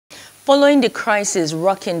Following the crisis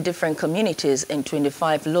rocking different communities in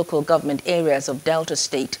 25 local government areas of Delta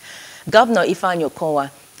State, Governor Ifeanyi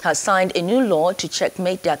Okowa has signed a new law to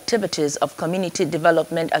checkmate the activities of community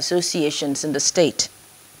development associations in the state.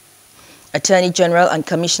 Attorney General and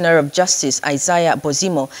Commissioner of Justice Isaiah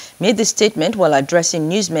Bozimo made this statement while addressing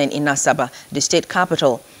newsmen in Asaba, the state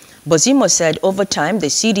capital. Bozimo said over time the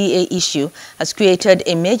C.D.A issue has created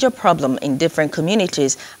a major problem in different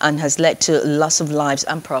communities and has led to loss of lives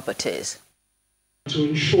and properties. To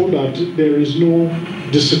ensure that there is no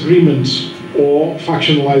disagreement or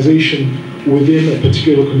factionalization within a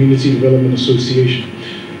particular community development association.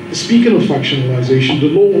 Speaking of factionalization, the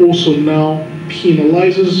law also now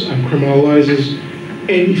penalizes and criminalizes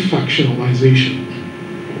any factionalization.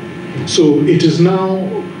 So it is now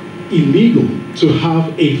illegal to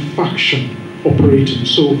have a faction operating.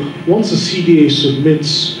 So once the C.D.A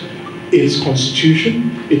submits its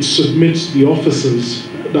constitution, it submits the officers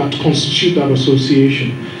that constitute that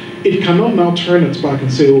association, it cannot now turn its back and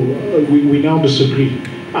say, oh, we now disagree,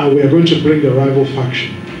 and we are going to bring a rival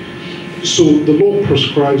faction. So the law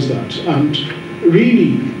prescribes that. And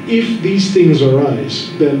really, if these things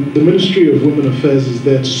arise, then the Ministry of Women Affairs is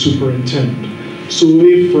there to superintend. So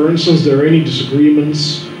if, for instance, there are any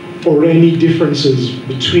disagreements or any differences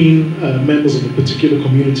between members of a particular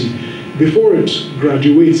community, before it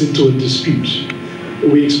graduates into a dispute,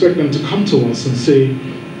 we expect them to come to us and say,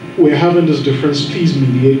 we're having this difference, please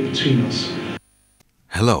mediate between us.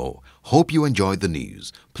 Hello, hope you enjoyed the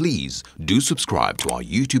news. Please do subscribe to our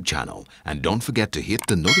YouTube channel and don't forget to hit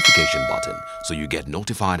the notification button so you get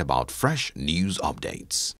notified about fresh news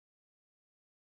updates.